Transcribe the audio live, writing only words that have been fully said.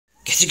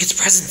Get you gets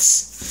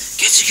presents.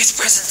 Get you gets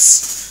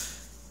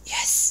presents.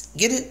 Yes.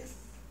 Get it?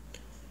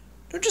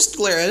 Don't just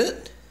glare at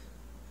it.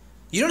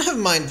 You don't have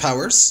mind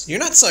powers. You're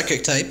not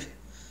psychic type.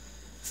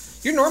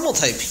 You're normal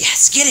type.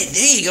 Yes, get it.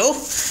 There you go.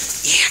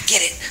 Yeah,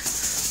 get it.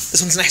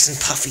 This one's nice and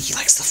puffy. He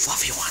likes the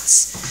fluffy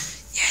ones.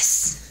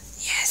 Yes.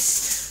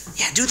 Yes.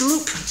 Yeah, do the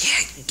loop.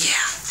 Yeah.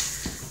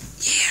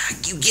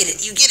 You get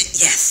it. You get it.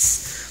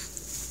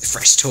 Yes.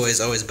 Fresh toy is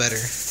always better.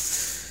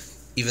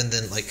 Even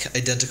than, like,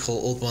 identical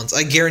old ones.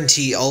 I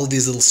guarantee all of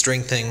these little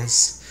string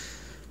things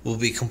will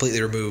be completely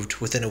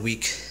removed within a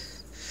week.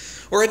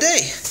 Or a day.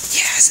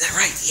 Yeah, isn't that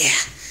right? Yeah.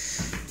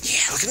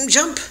 Yeah, look at him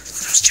jump. Look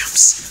at those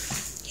jumps.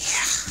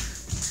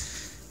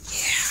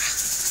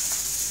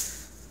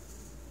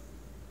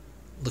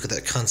 Look at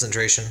that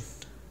concentration,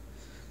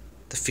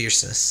 the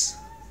fierceness,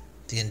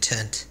 the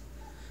intent,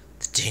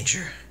 the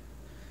danger.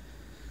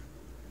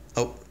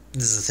 Oh,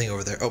 there's a thing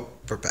over there. Oh,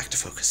 we're back to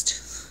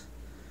focused.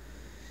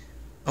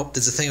 Oh,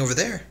 there's a thing over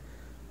there.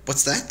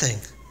 What's that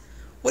thing?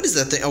 What is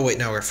that thing? Oh, wait,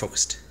 now we're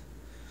focused.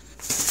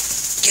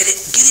 Get it,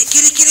 get it,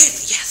 get it, get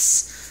it!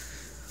 Yes!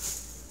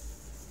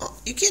 Oh,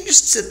 you can't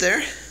just sit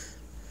there.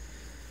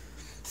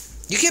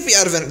 You can't be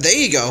out of it. There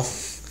you go.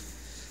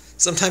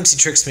 Sometimes he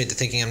tricks me into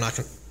thinking I'm not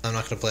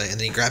gonna play, and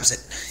then he grabs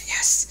it.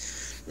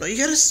 Yes. No, you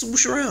gotta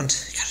swoosh around.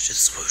 You gotta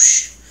just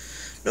swoosh.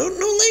 No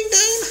laying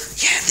down.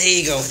 Yeah, there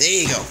you go. There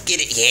you go. Get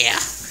it. Yeah.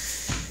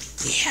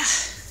 Yeah.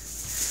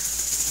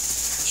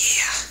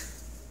 Yeah.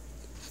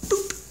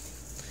 Boop.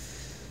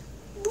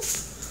 Boop.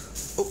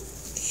 Oh,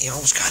 he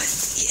almost got it.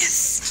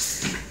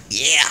 Yes.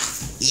 Yeah.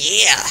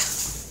 Yeah.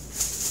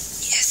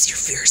 Yes, you're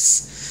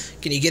fierce.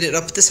 Can you get it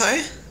up this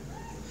high?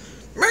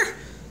 Mer.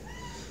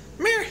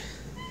 Mer.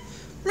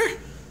 Mer.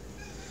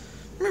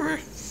 Mer.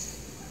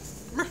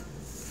 Mer.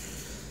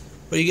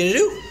 What are you gonna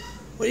do?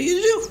 What are you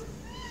gonna do?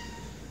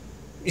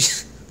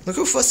 Look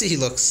how fussy he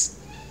looks.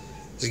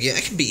 He's like, yeah,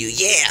 I can beat you.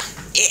 Yeah.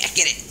 Yeah,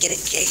 get it. Get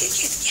it. Get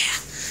it. Yeah.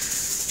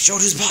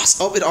 Showed who's boss.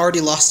 Oh, it already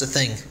lost a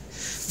thing.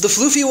 The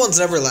floofy ones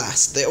never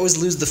last. They always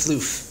lose the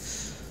floof.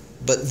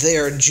 But they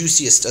are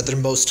juiciest at their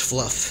most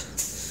fluff.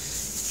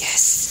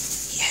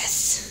 Yes.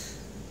 Yes.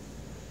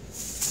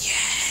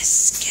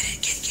 Yes. Get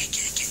it. Get it. Get it.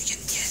 Get it. Get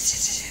it. Yes.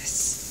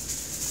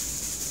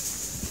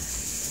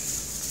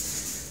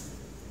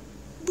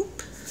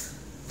 Boop.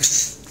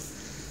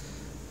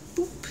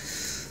 Boop.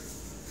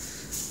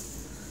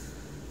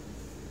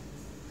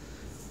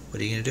 What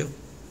are you gonna do?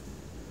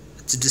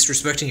 It's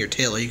disrespecting your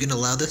tail. Are you gonna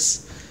allow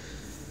this?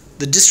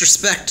 The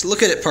disrespect.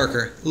 Look at it,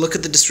 Parker. Look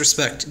at the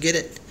disrespect. Get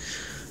it?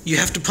 You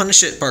have to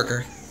punish it,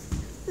 Parker.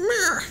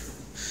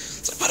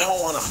 It's like, but I don't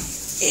wanna.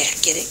 Yeah,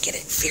 get it, get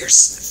it.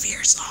 Fierce,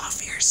 fierce, oh,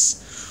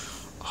 fierce.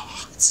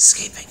 Oh, it's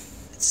escaping.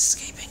 It's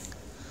escaping.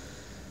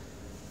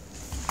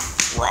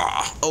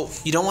 Raw. Oh,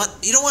 you don't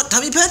want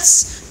tummy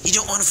pets? You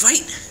don't want to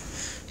fight?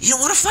 You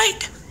don't want to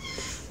fight?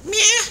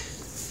 Meh.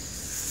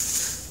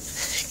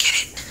 Get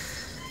it.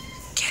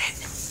 Get it.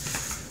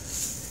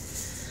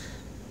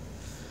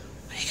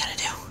 What are you gonna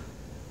do?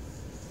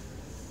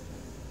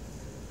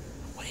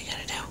 What are you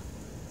gonna do?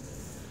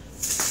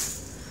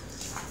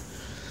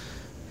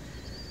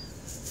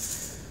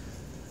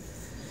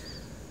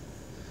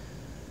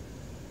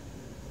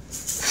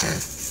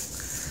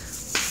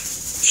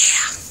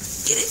 Yeah,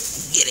 get it,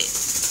 get it.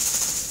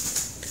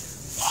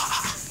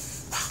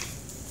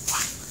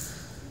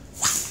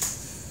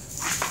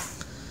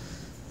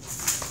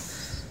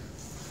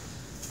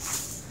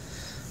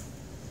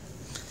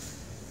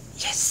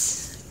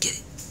 Yes, get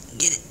it,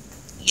 get it,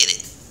 get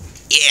it.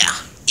 Yeah,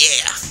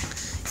 yeah,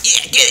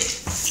 yeah, get it,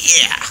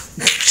 yeah.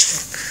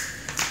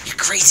 You're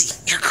crazy,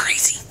 you're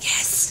crazy,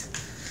 yes.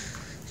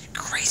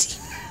 You're crazy.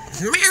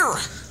 Meow.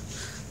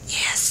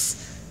 Yes,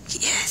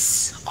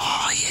 yes,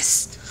 oh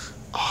yes,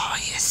 oh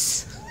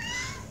yes.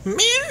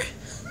 Meow,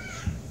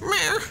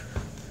 meow.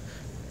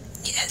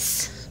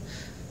 Yes,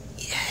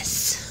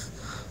 yes,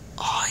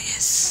 oh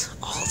yes.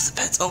 All of the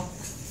pets. Oh,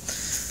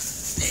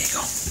 there you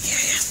go. Yeah,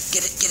 yeah.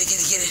 Get it, get it, get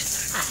it, get it.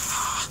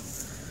 Ah.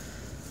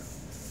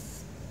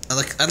 I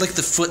like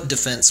the foot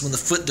defense. When the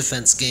foot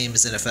defense game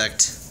is in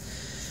effect,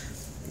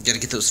 you gotta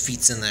get those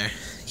feet in there.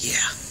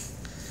 Yeah.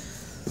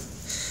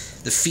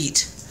 The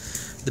feet.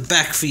 The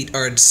back feet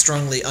are a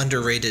strongly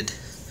underrated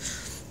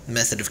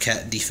method of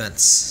cat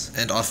defense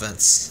and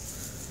offense.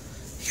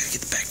 You gotta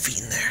get the back feet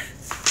in there.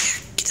 Yeah,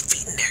 get the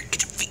feet in there.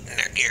 Get the feet in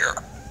there. Yeah.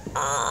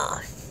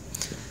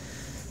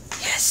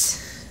 Yes.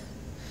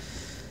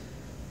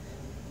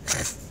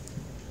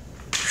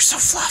 You're so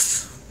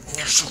fluff.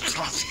 You're so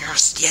fluff.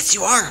 Yes,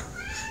 you are.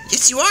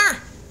 Yes, you are.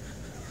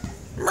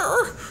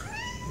 Murr.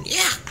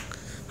 Yeah.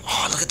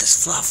 Oh, look at this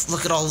fluff.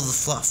 Look at all of the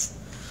fluff.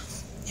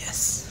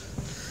 Yes.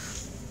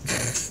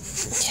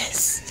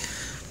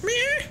 Yes.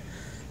 Meh.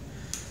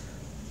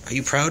 Are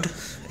you proud?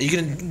 Are you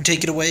gonna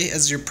take it away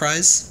as your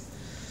prize?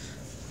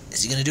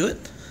 Is he gonna do it?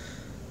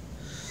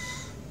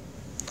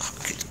 Oh,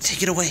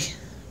 take it away.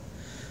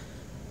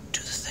 Do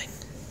the thing.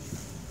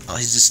 Oh,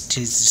 he's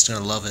just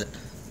gonna love it.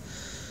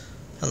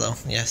 Hello.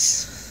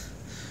 Yes.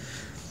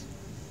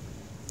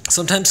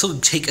 Sometimes he'll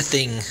take a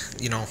thing,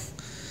 you know,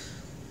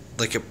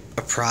 like a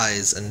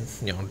prize and,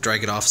 you know,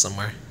 drag it off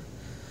somewhere.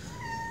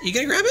 You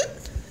gonna grab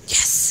it?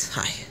 Yes.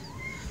 Hi.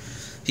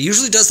 He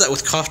usually does that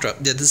with cough drop.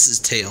 Yeah, this is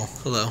tail.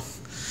 Hello.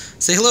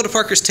 Say hello to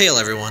Parker's tail,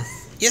 everyone.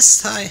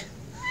 Yes, hi.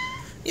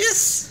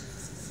 Yes.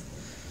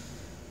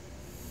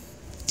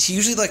 He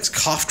usually likes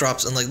cough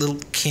drops and like little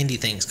candy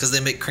things because they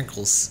make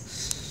crinkles.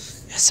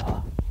 Yes,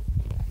 hello.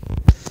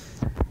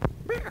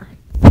 Where?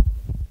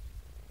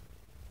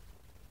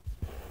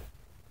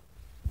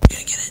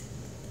 Gonna get it.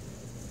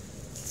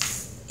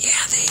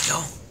 Yeah, there you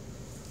go.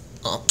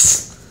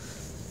 Oops.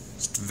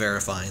 Just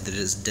verifying that it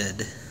is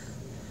dead.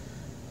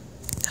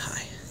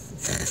 Hi.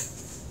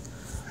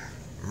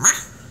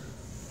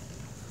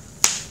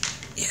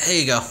 Yeah, there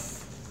you go.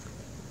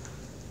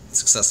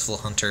 Successful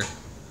hunter.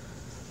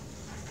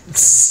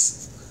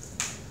 This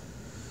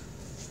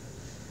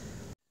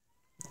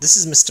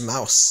is Mr.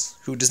 Mouse,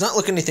 who does not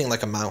look anything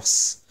like a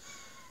mouse.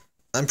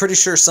 I'm pretty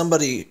sure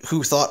somebody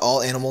who thought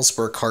all animals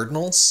were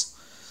cardinals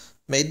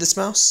made this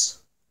mouse,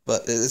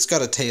 but it's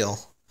got a tail,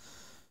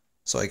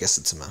 so I guess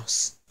it's a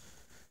mouse.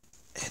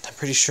 And I'm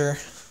pretty sure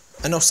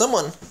I know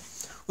someone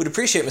would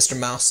appreciate Mr.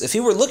 Mouse if he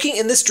were looking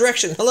in this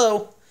direction.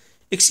 Hello?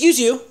 Excuse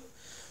you?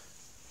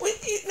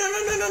 Wait,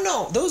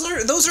 no. Those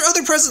are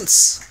other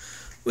presents.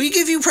 We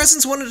give you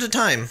presents one at a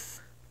time.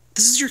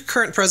 This is your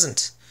current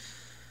present.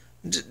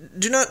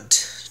 Do not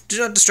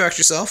distract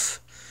yourself.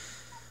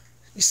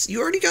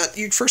 You already got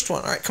your first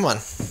one. All right, come on.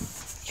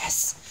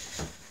 Yes.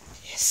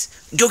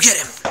 Go get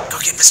him. Go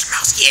get Mr.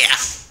 Mouse. Yeah.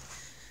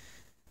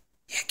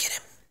 Yeah, get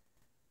him.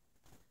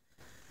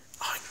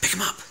 Oh, pick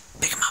him up.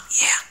 Pick him up.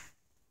 Yeah.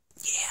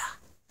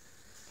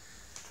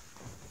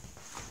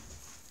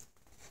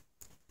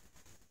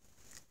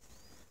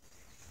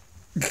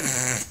 Look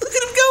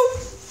at him go.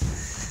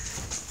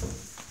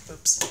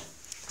 Oops.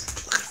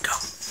 Look at him go.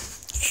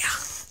 Yeah.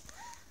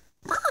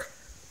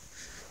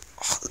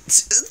 Oh,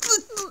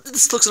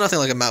 this looks nothing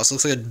like a mouse. It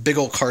looks like a big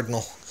old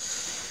cardinal.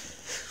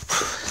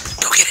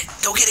 Go get it.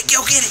 Go get it.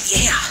 Go get it.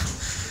 Yeah.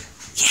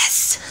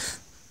 Yes.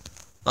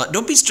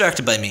 Don't be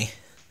distracted by me.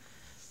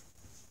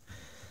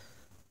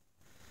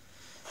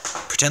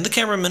 Pretend the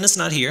cameraman is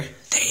not here.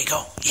 There you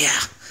go. Yeah.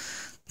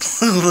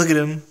 Look at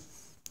him.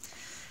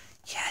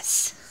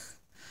 Yes.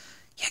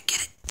 Yeah,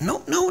 get it.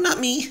 No, not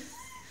me.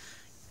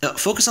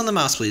 Focus on the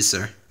mouse, please,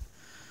 sir.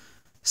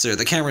 Sir,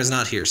 the camera is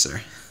not here,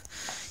 sir.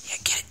 Yeah,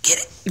 get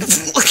it.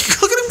 Look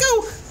at him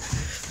go.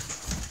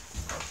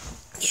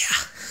 Yeah.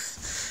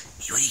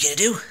 What are you gonna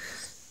do?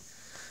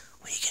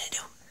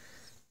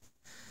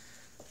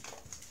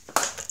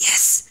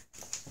 Yes.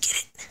 Get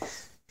it.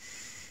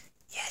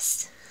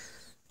 Yes.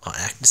 Oh,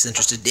 act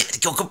disinterested.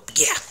 Go.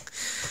 Yeah.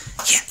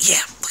 Look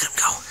at him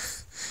go.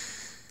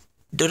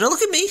 Don't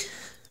look at me.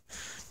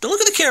 Don't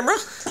look at the camera.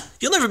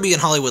 You'll never be in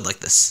Hollywood like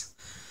this.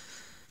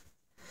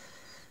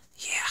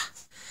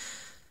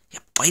 Yeah,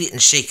 bite it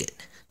and shake it.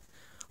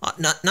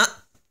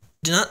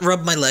 Do not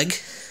rub my leg.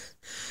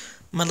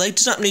 My leg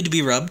does not need to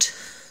be rubbed.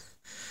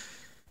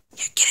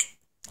 Yeah, get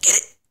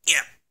it.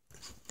 Yeah.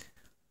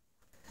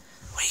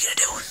 What are you gonna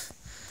do?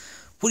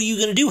 What are you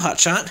gonna do,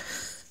 hotshot?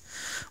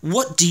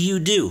 What do you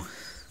do?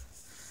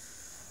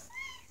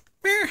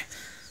 Where?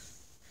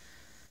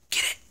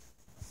 Get it.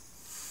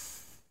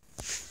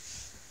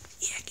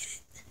 Yeah, get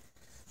it.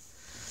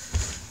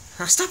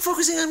 Now stop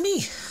focusing on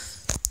me.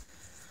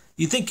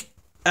 You think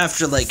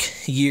after like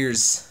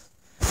years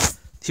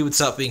he would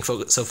stop being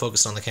so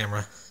focused on the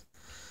camera?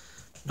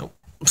 Nope.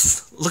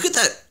 Look at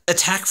that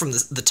attack from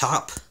the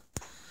top.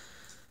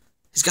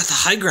 He's got the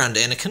high ground,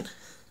 Anakin.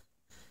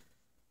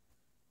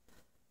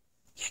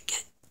 Yeah,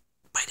 get it.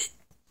 Bite it.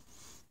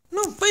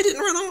 No, bite it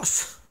and run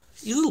off.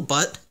 You little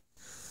butt.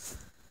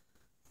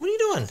 What are you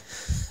doing?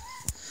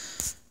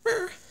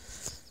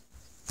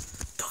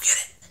 Go get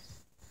it.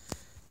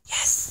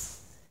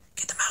 Yes.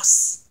 Get the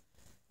mouse.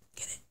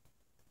 Get it.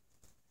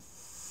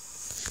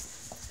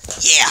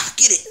 Yeah,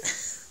 get it.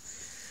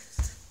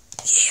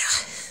 Yeah.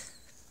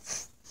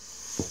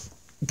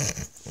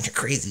 You're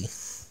crazy.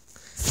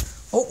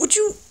 Oh, would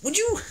you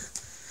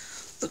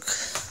look.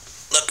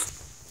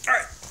 All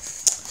right.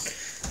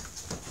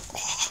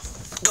 Oh,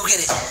 go get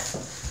it.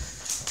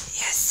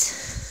 Yes.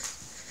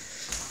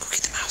 Go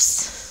get the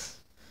mouse.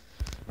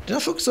 Do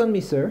not focus on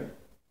me, sir.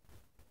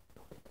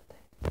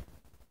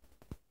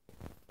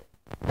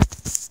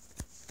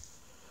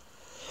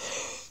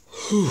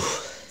 Whew.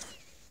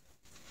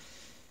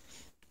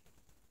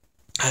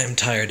 I am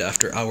tired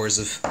after hours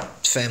of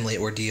family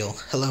ordeal.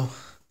 Hello?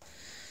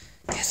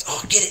 Yes.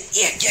 Oh, get it.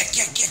 Yeah, get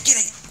it. Get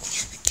it.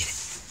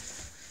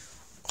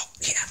 Oh,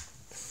 yeah.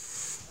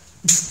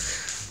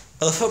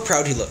 I love how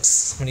proud he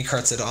looks when he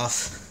carts it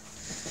off.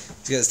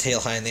 He's got his tail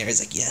high in the air. He's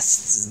like, yes,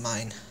 this is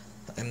mine.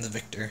 I'm the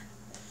victor.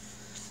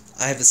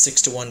 I have a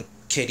 6-to-1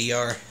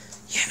 KDR.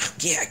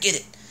 Yeah, get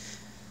it.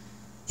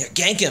 Yeah,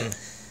 gank him.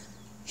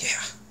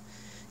 Yeah.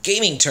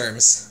 Gaming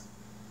terms.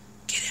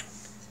 Get him.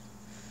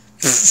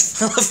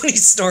 I love when he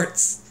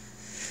snorts.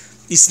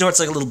 He snorts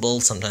like a little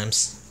bull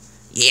sometimes.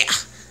 Yeah.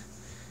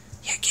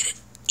 Yeah, get it.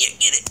 Yeah,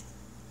 get it.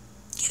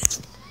 Get it.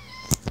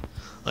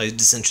 Oh, he's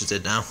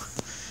disinterested now.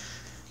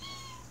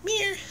 Meow.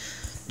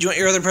 Do you want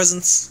your other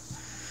presents?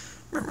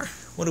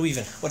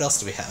 What else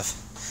do we have?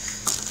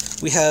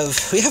 We have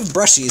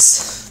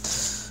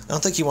brushies. I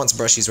don't think he wants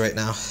brushies right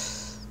now.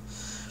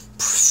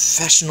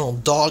 Professional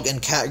dog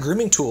and cat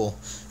grooming tool.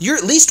 You're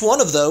at least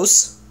one of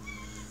those.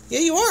 Yeah,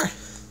 you are.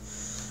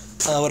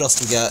 What else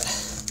do we got?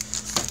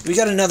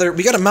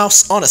 We got a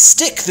mouse on a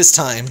stick this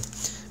time.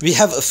 We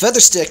have a feather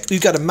stick,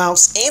 we've got a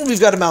mouse, and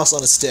we've got a mouse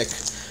on a stick.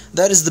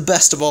 That is the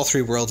best of all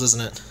three worlds,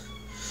 isn't it?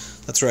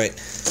 That's right.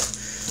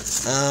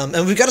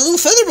 And we've got a little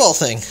feather ball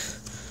thing,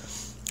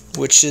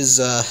 which is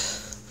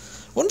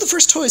one of the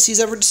first toys he's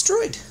ever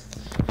destroyed.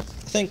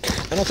 I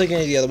don't think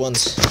any of the other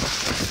ones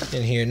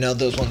in here. No,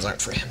 those ones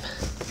aren't for him.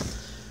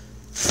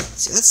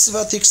 See, that's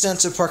about the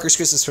extent of Parker's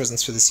Christmas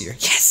presents for this year.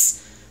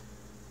 Yes!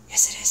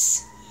 Yes, it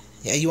is.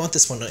 Yeah, you want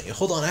this one, don't you?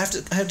 Hold on, I have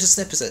to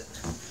snip it.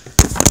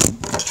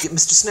 Get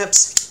Mr.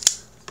 Snips.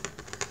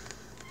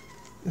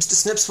 Mr.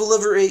 Snips will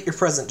liberate your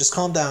present. Just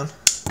calm down.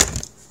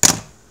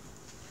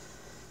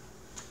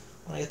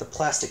 I get the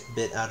plastic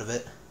bit out of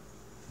it.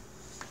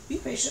 Be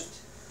patient.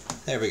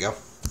 There we go.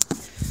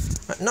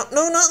 No,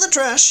 not in the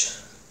trash.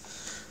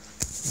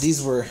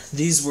 These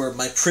were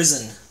my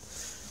prison.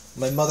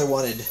 My mother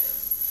wanted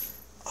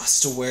us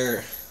to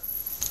wear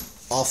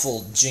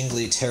awful,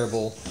 jingly,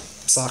 terrible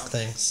sock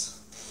things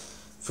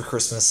for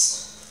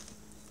Christmas.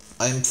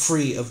 I am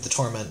free of the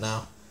torment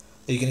now.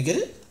 Are you gonna get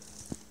it?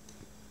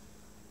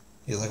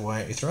 You're like, why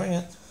aren't you throwing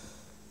it?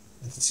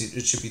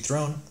 It should be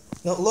thrown.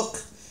 No,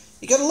 look.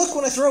 You gotta look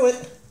when I throw it.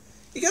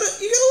 You gotta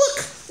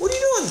look. What are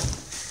you doing?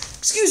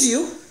 Excuse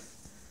you.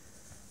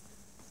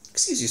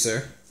 Excuse you,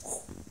 sir.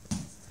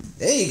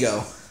 There you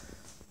go.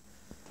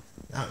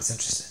 Now he's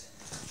interested.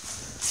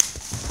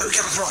 But we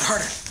gotta throw it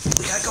harder.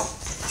 We gotta go.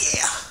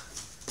 Yeah.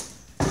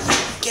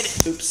 Get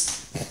it. Oops.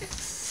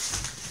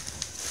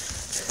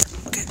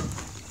 Okay.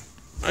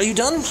 Are you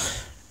done?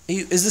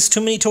 Is this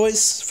too many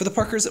toys for the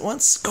Parkers at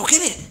once? Go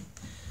get it.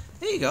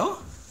 There you go.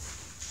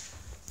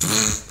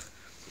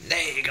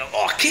 There you go.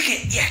 Oh, kick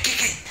it. Yeah,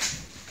 kick it.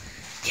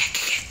 Yeah,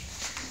 kick it.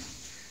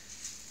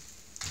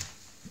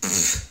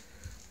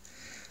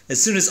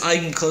 As soon as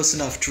I'm close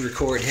enough to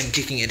record him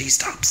kicking it, he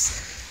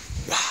stops.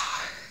 Wow.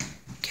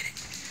 Get it.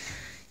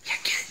 Yeah,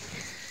 get it.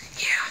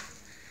 Yeah.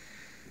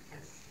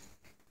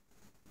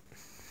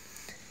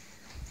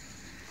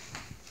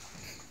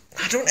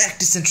 Now, don't act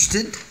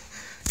disinterested.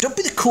 Don't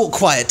be the cool,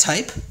 quiet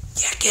type.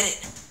 Yeah, get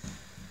it.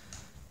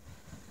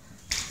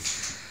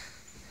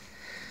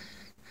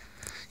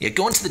 Yeah,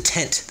 go into the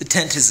tent. The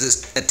tent is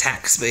his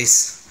attack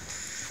space.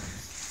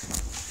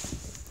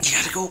 You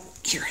gotta go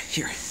here.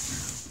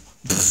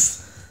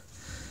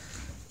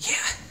 Yeah.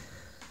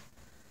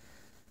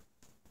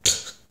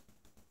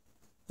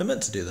 I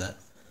meant to do that.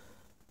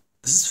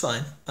 This is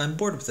fine. I'm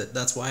bored with it.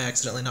 That's why I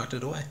accidentally knocked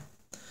it away.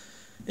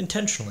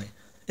 Intentionally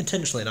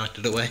knocked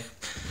it away.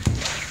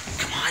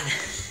 Come on.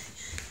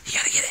 You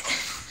gotta get it.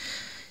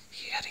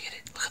 You gotta get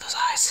it. Look at those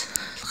eyes.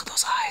 Look at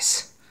those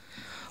eyes.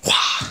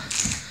 Wow.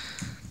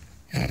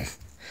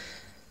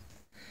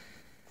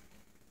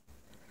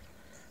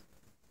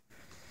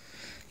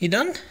 You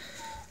done?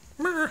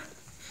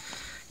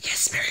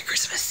 Yes, Merry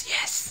Christmas,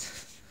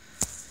 yes.